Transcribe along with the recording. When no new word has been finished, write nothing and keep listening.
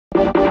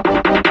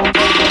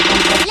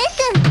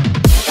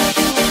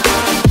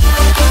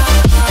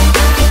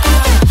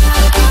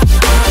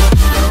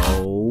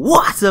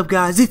What's up,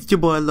 guys? It's your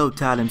boy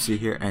LowTide MC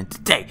here, and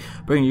today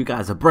bringing you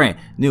guys a brand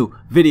new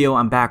video.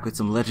 I'm back with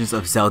some Legends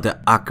of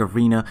Zelda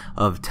Ocarina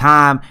of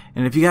Time.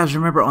 And if you guys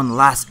remember, on the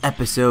last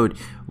episode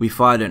we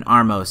fought an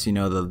Armos, you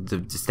know,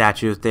 the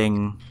statue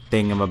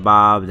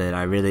thingamabob that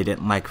I really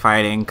didn't like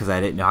fighting because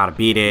I didn't know how to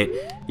beat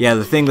it. Yeah,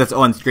 the thing that's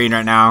on screen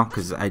right now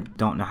because I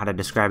don't know how to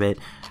describe it.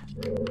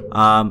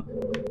 And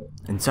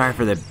sorry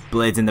for the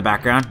blades in the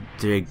background.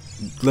 They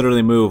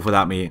literally move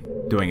without me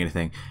doing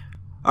anything.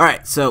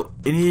 Alright, so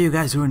any of you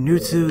guys who are new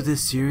to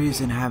this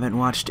series and haven't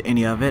watched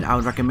any of it, I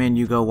would recommend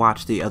you go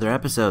watch the other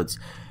episodes,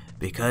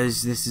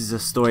 because this is a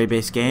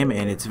story-based game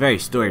and it's very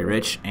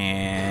story-rich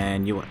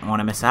and you wouldn't want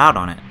to miss out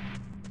on it.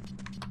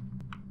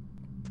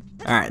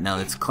 Alright, now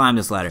let's climb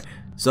this ladder.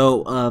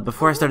 So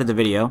before I started the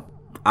video,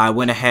 I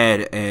went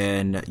ahead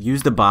and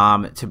used the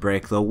bomb to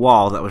break the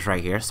wall that was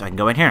right here so I can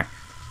go in here.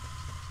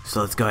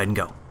 So let's go ahead and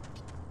go.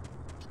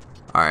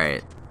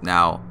 Alright,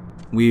 now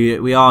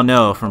we all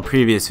know from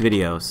previous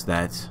videos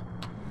that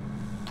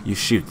you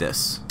shoot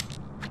this.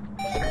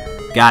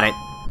 Got it.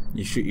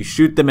 You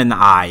shoot them in the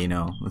eye, you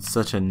know. It's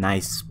such a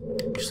nice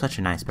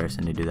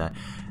person to do that.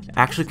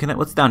 Actually,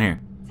 what's down here?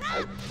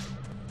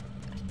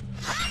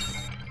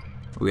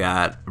 We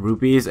got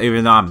rupees,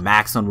 even though I'm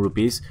max on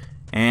rupees.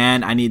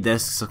 And I need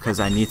this because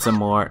I need some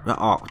more.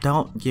 Oh,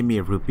 don't give me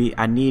a rupee.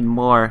 I need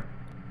more.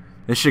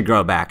 This should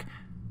grow back.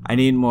 I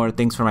need more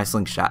things for my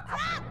slingshot.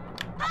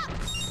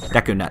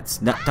 Deku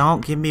nuts. No,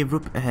 don't give me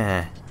rupee.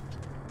 I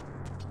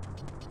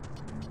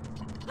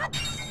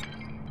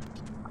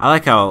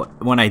like how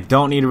when I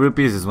don't need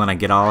rupees is when I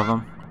get all of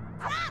them.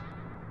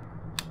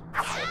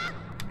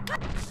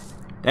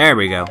 There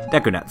we go.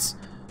 Deku nuts.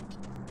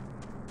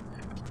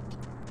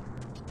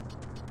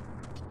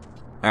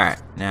 Alright,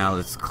 now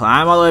let's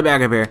climb all the way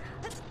back up here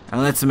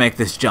and let's make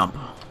this jump.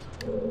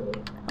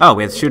 Oh,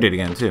 we have to shoot it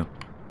again too.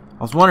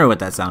 I was wondering what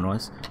that sound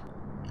was.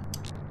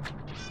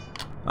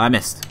 Oh, I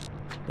missed.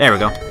 There we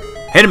go.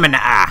 Hit him in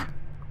the eye.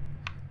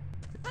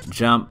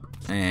 Jump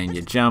and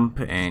you jump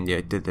and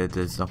you.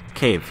 There's a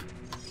cave.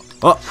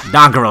 Oh,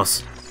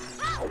 Donkeros.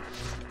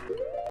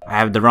 I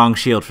have the wrong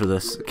shield for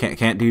this.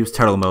 Can't use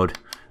turtle mode.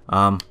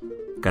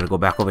 Gotta go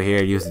back over here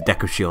and use the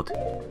Deku shield.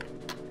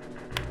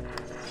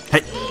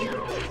 Hey.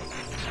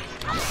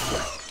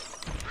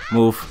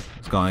 Move.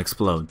 It's gonna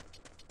explode.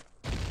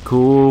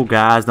 Cool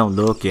guys don't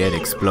look at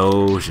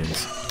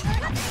explosions.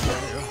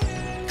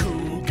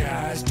 Cool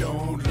guys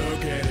don't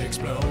look at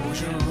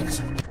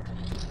explosions.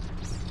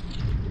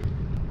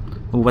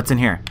 Ooh, what's in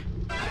here?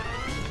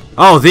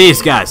 Oh,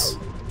 these guys.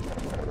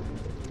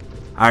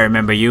 I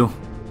remember you.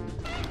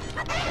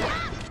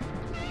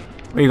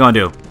 What are you gonna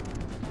do?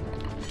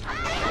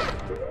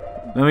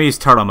 Let me use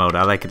turtle mode.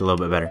 I like it a little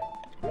bit better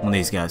on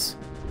these guys.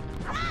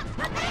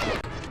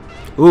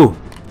 Ooh,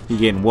 you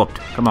getting whooped.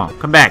 Come on,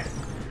 come back.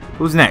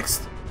 Who's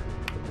next?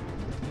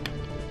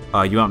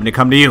 Oh, you want me to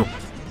come to you?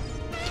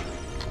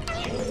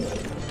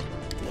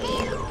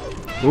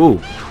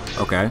 Ooh,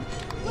 okay.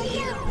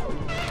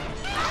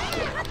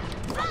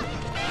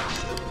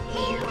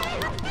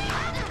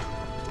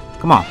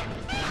 Come on.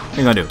 What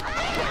are you gonna do?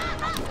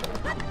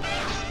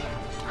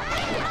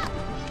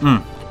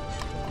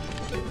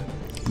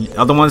 The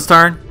other one's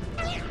turn?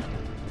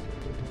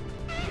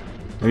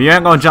 If you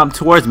ain't gonna jump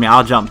towards me,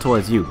 I'll jump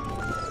towards you.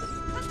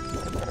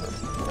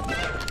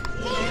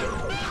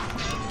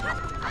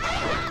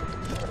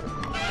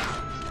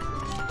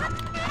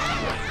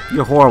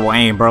 You're horrible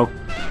aim, bro.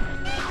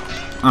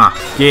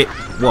 Get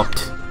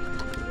whooped.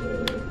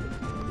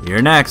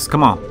 You're next.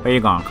 Come on. Where you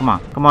going? Come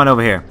on. Come on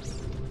over here.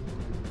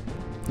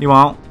 You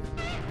won't.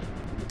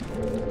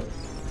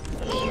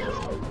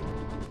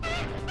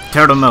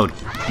 Turtle mode.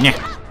 Yeah.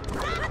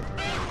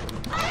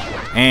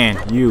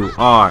 And you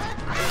are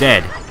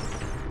dead.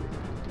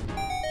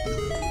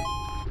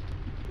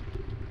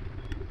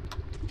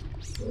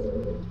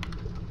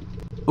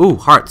 Ooh,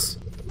 hearts.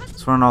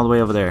 Let's run all the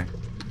way over there.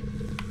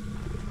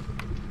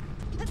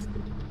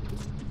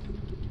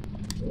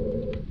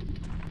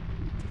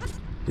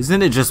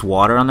 Isn't it just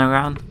water on the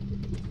ground?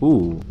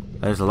 Ooh,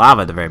 there's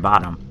lava at the very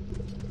bottom.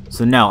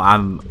 So no,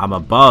 I'm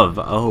above.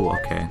 Oh,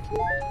 okay.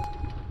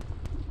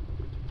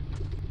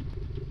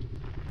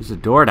 There's a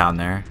door down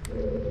there.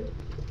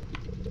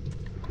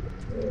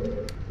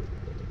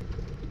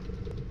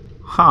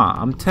 Huh,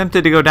 I'm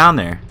tempted to go down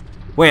there.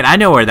 Wait, I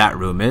know where that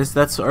room is.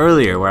 That's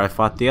earlier where I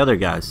fought the other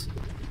guys.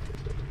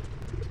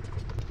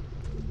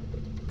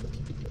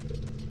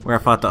 Where I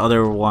fought the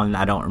other one,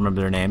 I don't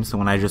remember their names, the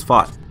one I just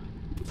fought.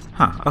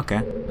 Huh,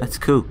 okay, that's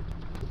cool.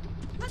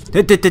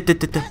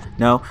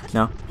 No,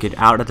 no, get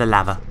out of the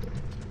lava.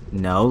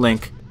 No,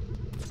 Link.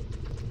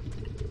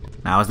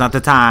 Now is not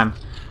the time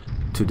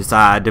to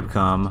decide to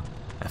become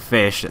a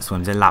fish that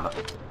swims in lava.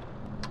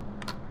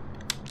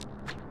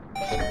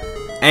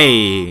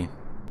 Hey!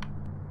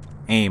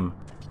 Aim.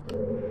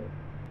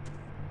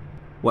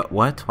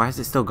 What? Why is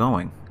it still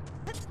going?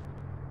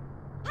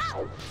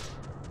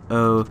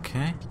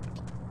 Okay.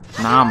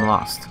 Now I'm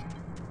lost.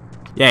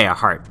 Yeah, a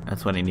heart.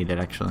 That's what I needed,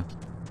 actually.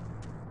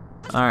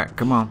 Alright,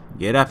 come on.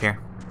 Get up here.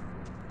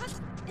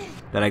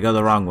 Did I go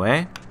the wrong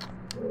way?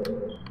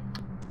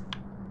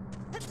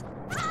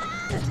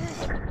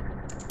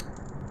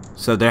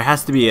 So there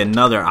has to be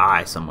another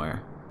eye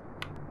somewhere.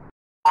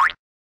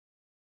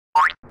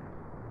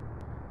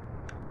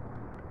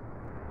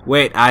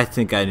 Wait, I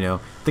think I know.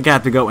 I think I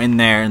have to go in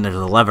there and there's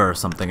a lever or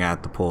something I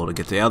have to pull to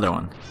get to the other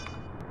one.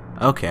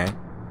 Okay.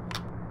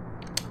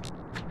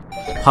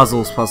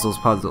 Puzzles, puzzles,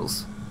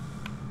 puzzles.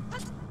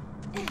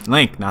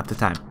 Link, not the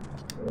time.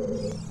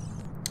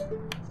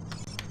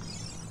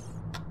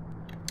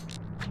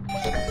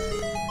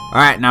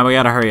 Alright, now we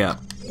gotta hurry up.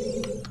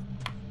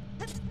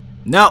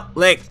 No,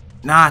 Link,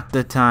 not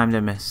the time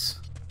to miss.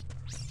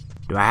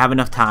 Do I have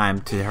enough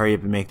time to hurry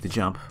up and make the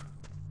jump?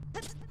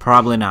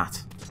 Probably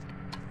not.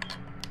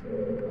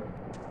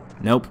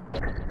 Nope.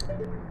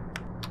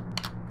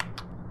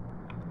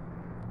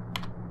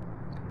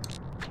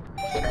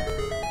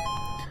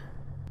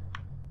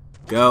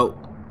 Go.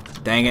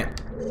 Dang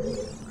it.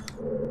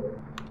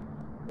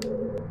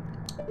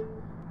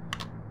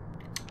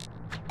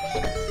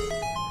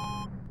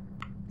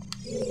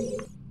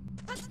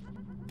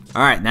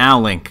 Alright, now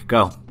Link,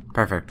 go.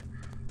 Perfect.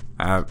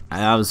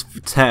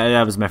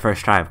 That was my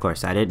first try, of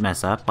course. I didn't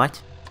mess up.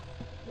 What?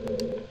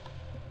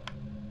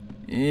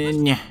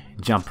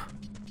 Jump.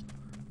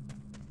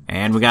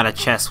 And we got a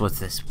chest. What's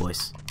this,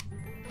 boys?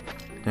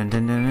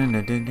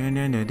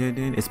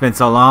 It's been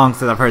so long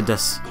since I've heard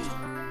this.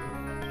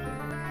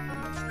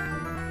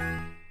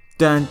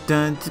 Dun,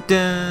 dun, dun,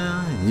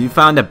 dun. You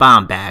found a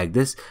bomb bag.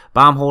 This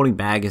bomb holding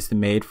bag is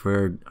made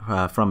from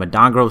a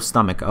Dongro's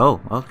stomach.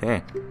 Oh,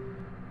 okay.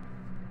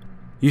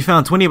 You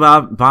found 20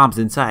 bombs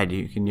inside.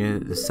 You can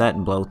use the set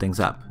and blow things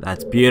up.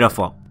 That's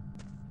beautiful.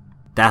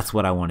 That's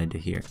what I wanted to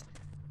hear.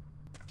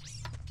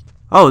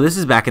 Oh, this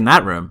is back in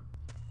that room.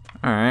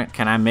 Alright,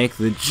 can I make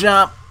the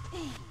jump?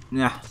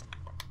 Yeah.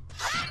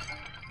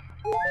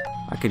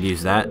 I could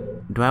use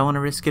that. Do I want to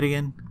risk it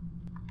again?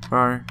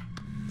 Or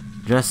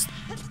just...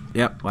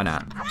 Yep, why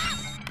not?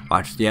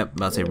 Watch, yep,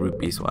 about to say root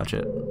beast, watch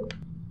it.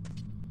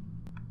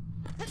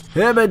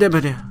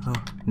 Oh,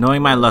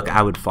 knowing my luck,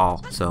 I would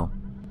fall, so...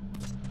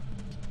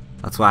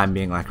 That's why I'm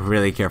being, like,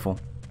 really careful.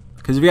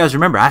 Because if you guys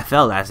remember, I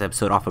fell last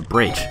episode off a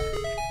bridge.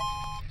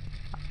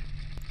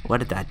 What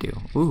did that do?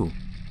 Ooh.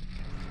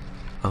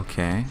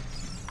 Okay.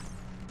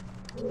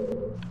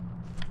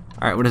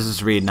 Alright, what does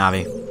this read,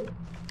 Navi?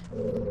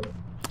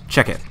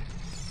 Check it.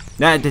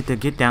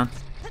 Get down.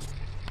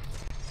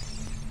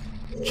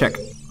 Check.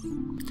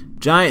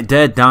 Giant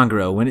dead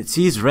Dongro. When it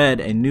sees red,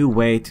 a new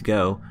way to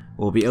go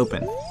will be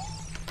open.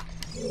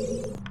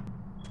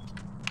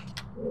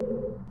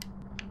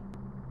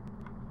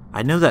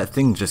 I know that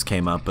thing just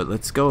came up, but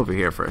let's go over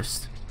here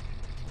first.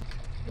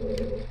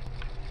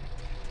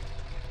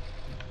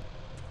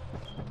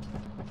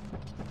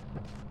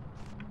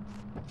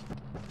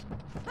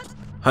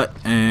 Hut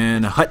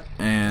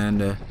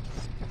and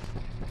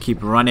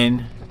keep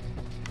running.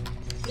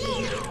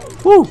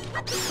 Woo!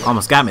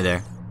 Almost got me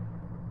there.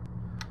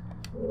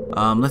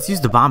 Let's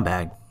use the bomb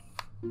bag.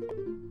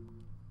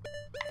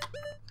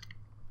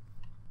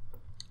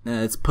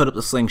 Let's put up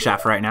the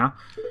slingshot for right now.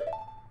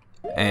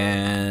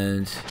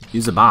 And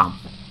use a bomb.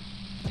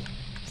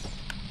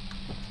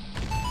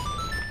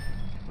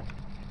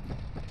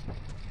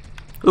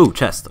 Ooh,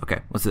 chest. Okay,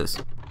 what's this?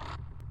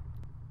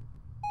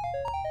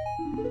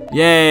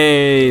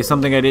 Yay!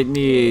 Something I didn't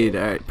need.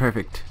 Alright,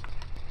 perfect.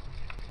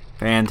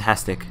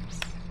 Fantastic.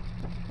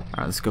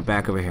 Alright, let's go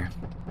back over here.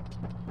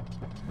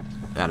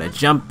 Gotta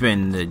jump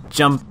and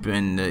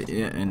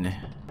and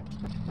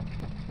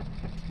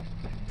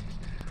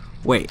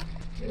wait.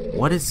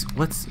 What's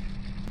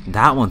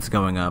that one's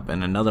going up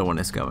and another one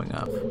is going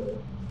up?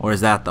 Or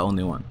is that the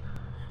only one?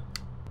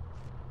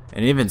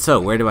 And even so,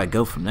 where do I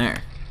go from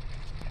there?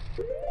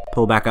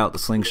 Pull back out the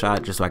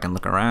slingshot just so I can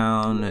look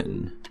around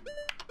and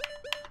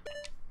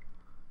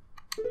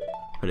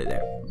put it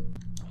there.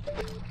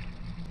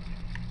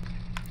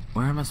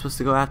 Where am I supposed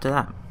to go after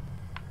that?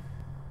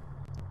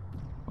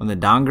 When the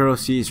Dongro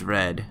sees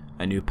red,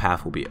 a new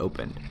path will be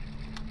opened.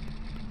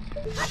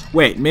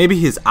 Wait, maybe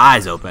his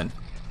eyes open.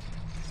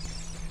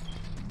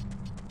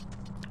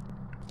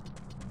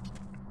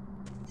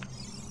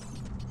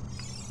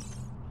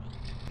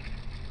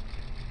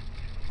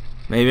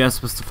 Maybe I'm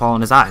supposed to fall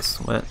in his eyes.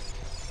 What?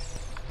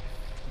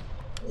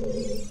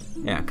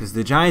 Yeah, because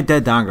the giant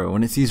dead Dongro,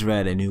 when it sees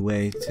red, a new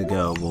way to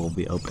go will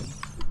be open.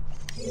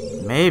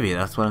 Maybe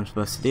that's what I'm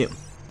supposed to do.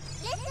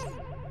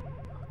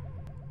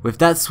 With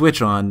that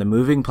switch on, the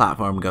moving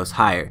platform goes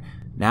higher.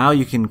 Now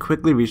you can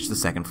quickly reach the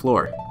second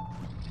floor.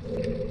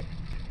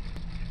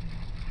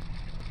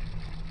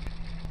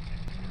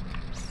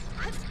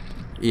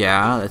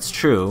 Yeah, that's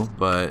true,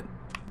 but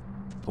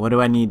what do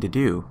I need to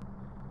do?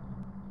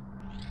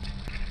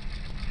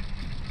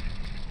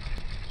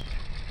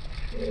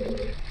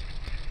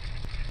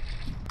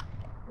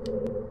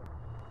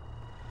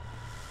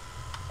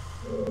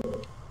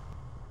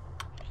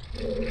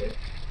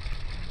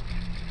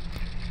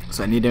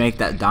 So I need to make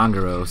that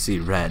Dongro see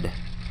red.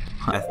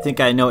 I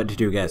think I know what to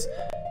do, guys.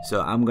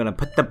 So I'm gonna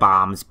put the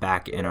bombs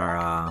back in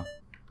our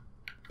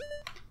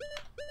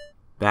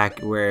back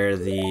where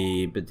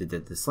the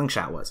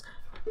slingshot was.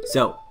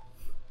 So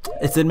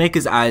It said make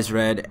his eyes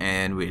red,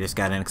 and we just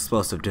got an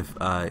explosive,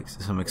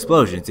 some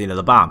explosions, you know,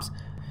 the bombs.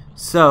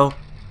 So,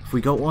 if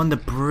we go on the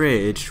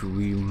bridge,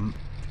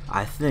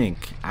 I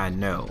think I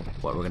know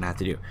what we're gonna have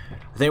to do.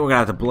 I think we're gonna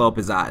have to blow up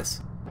his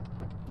eyes.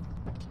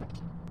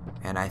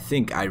 And I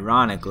think,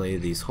 ironically,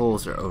 these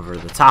holes are over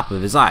the top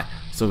of his eye,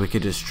 so we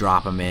could just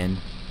drop him in.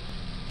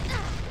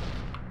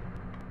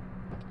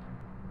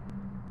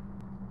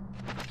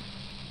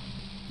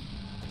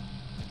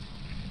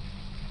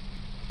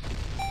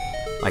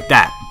 Like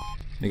that.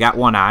 We got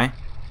one eye.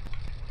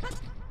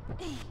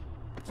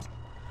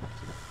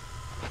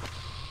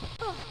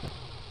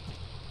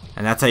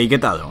 And that's how you get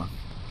the other one.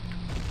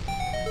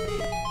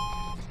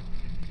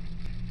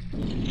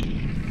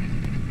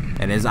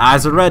 And his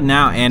eyes are red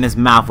now, and his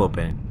mouth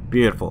open.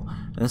 Beautiful.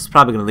 This is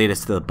probably going to lead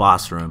us to the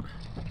boss room.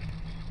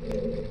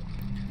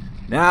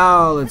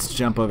 Now, let's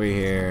jump over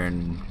here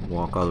and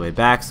walk all the way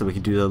back so we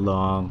can do the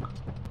long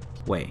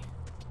way.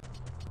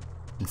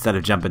 Instead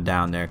of jumping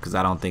down there, because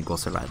I don't think we'll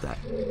survive that.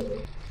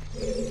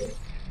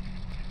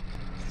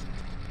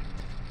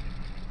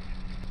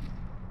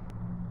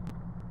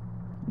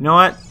 You know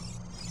what?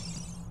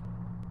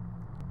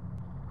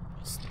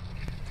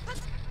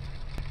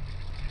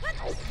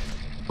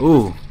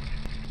 Ooh.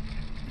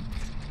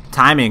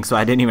 Timing, so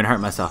I didn't even hurt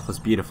myself, was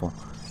beautiful.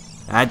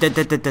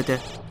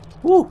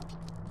 Woo.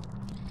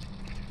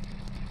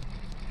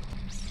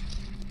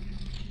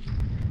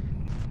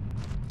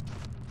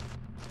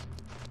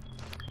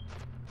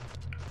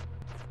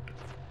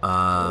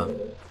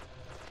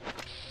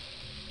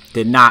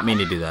 Did not mean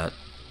to do that.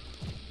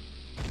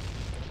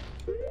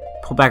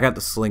 Pull back out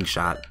the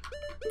slingshot.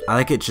 I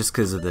like it just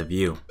because of the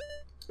view.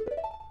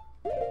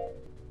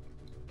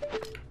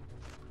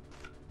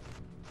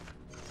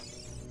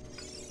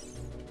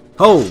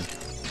 Oh!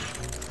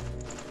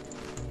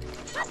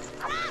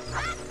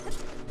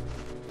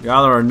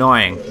 Y'all are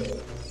annoying.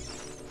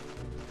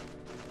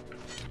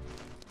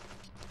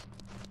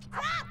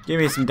 Give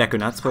me some Deku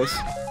Nuts, please.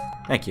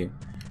 Thank you.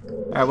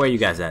 Alright, where are you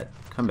guys at?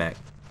 Come back.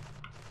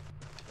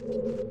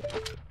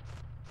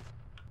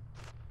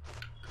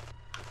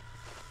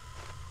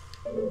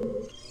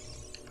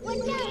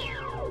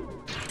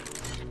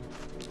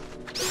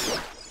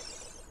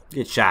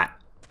 Get shot.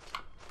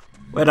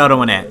 Where the other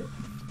one at?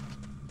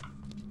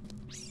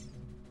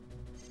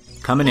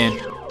 Coming in.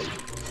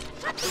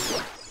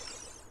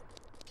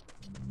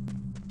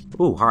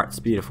 Ooh, hearts,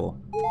 beautiful.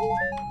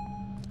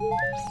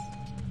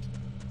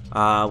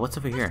 What's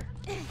over here?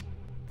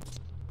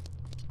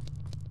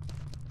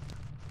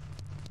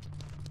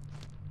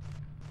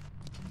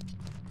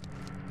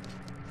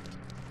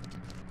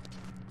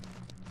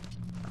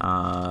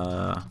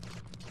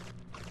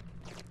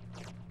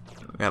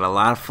 We got a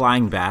lot of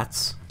flying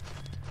bats.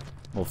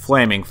 Well,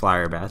 flaming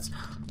flyer bats.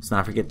 Let's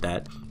not forget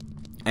that.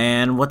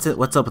 And what's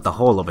up with the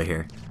hole over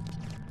here?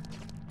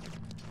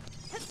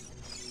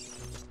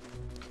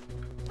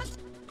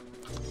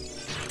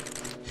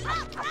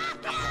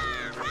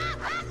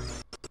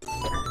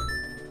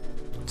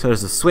 So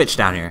there's a switch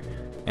down here,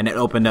 and it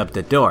opened up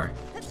the door.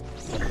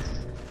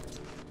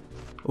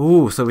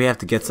 Ooh, so we have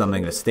to get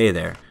something to stay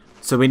there.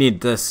 So we need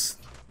this.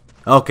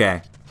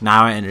 Okay,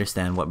 now I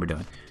understand what we're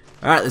doing.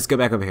 Alright, let's go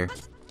back over here.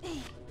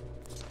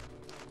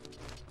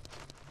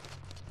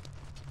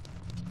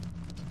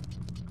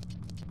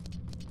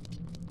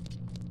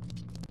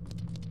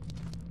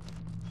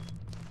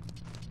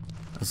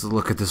 Let's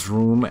look at this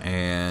room,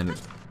 and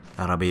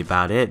that'll be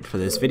about it for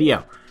this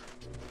video.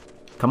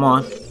 Come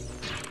on.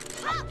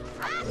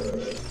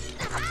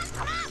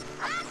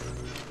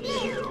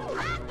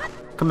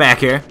 Come back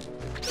here.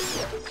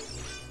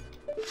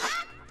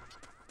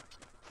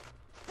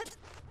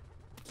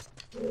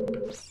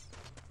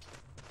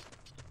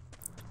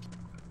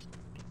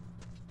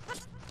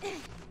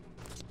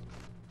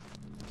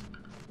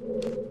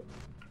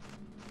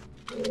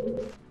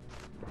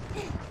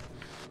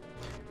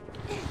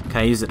 Can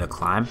I use it to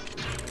climb?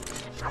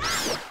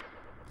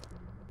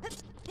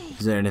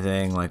 Is there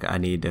anything like I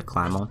need to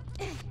climb on?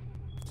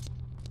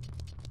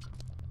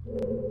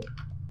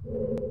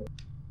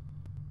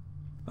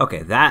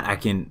 Okay, that I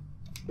can...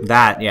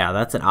 yeah,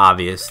 that's an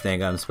obvious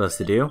thing I'm supposed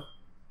to do.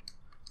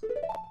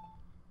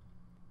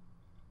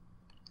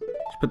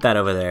 Just put that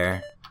over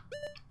there.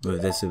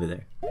 Move this over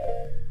there.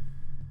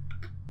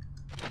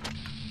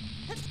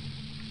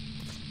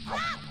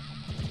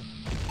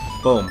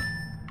 Boom.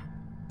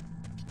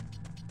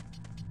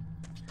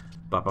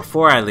 But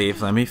before I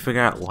leave, let me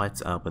figure out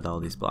what's up with all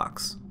these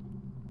blocks.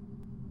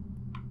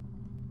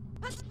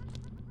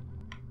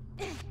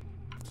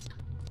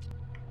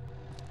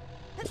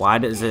 Why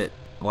is it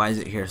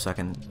here so I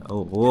can...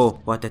 Oh,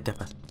 whoa, what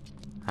the...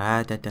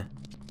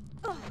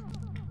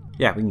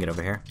 Yeah, we can get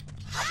over here.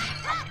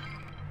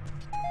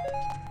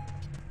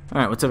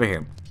 Alright, what's over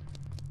here?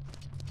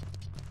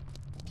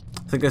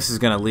 I think this is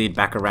gonna lead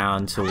back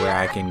around to where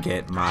I can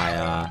get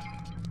my,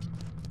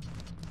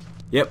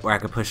 Yep, where I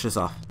can push this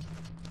off.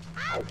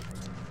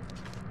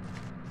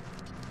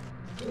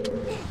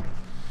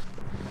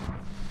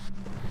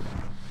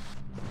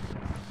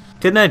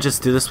 Didn't I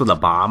just do this with a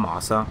bomb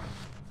also?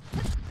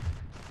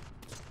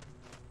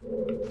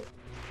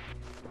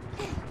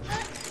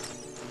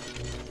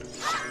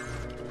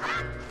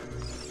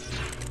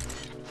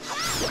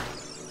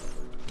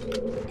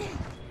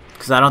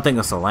 Because I don't think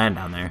this will land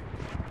down there.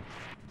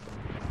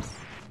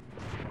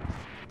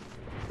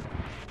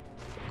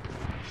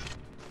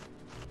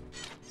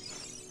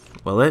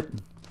 Will it?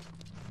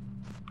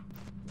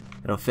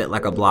 It'll fit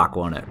like a block,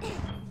 won't it?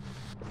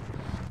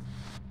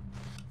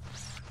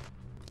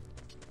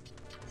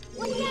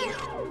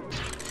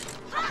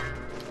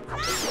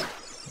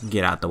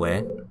 Get out the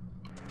way.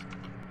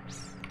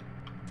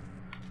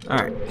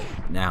 Alright,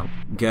 now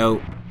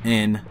go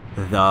in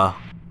the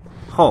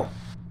hole.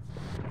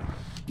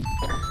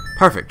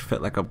 Perfect,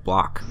 fit like a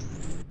block.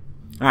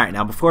 Alright,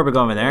 now before we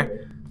go over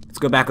there, let's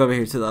go back over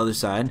here to the other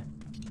side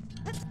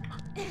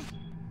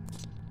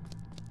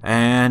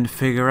and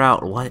figure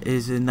out what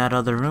is in that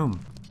other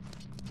room.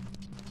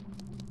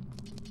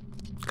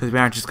 Because we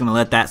aren't just going to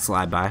let that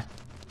slide by.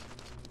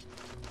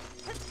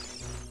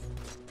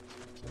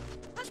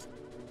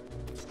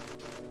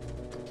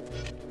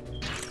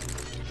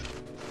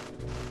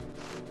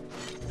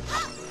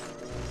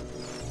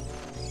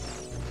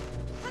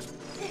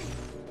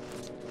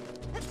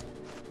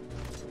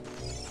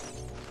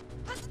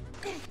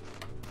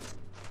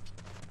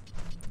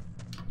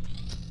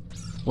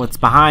 What's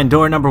behind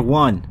door number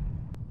 1?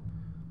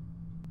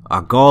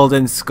 A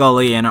golden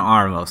Scully and an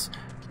Armos.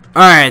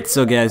 Alright,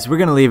 so guys, we're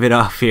gonna leave it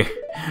off here.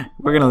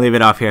 We're gonna leave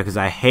it off here because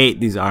I hate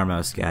these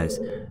Armos, guys.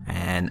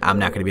 And I'm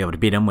not gonna be able to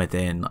beat them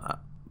within,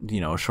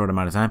 a short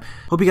amount of time.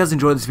 Hope you guys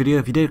enjoyed this video.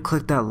 If you did,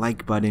 click that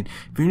like button.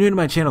 If you're new to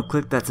my channel,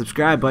 click that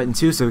subscribe button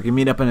too so we can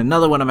meet up in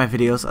another one of my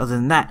videos. Other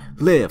than that,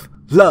 live,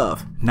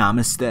 love,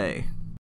 namaste.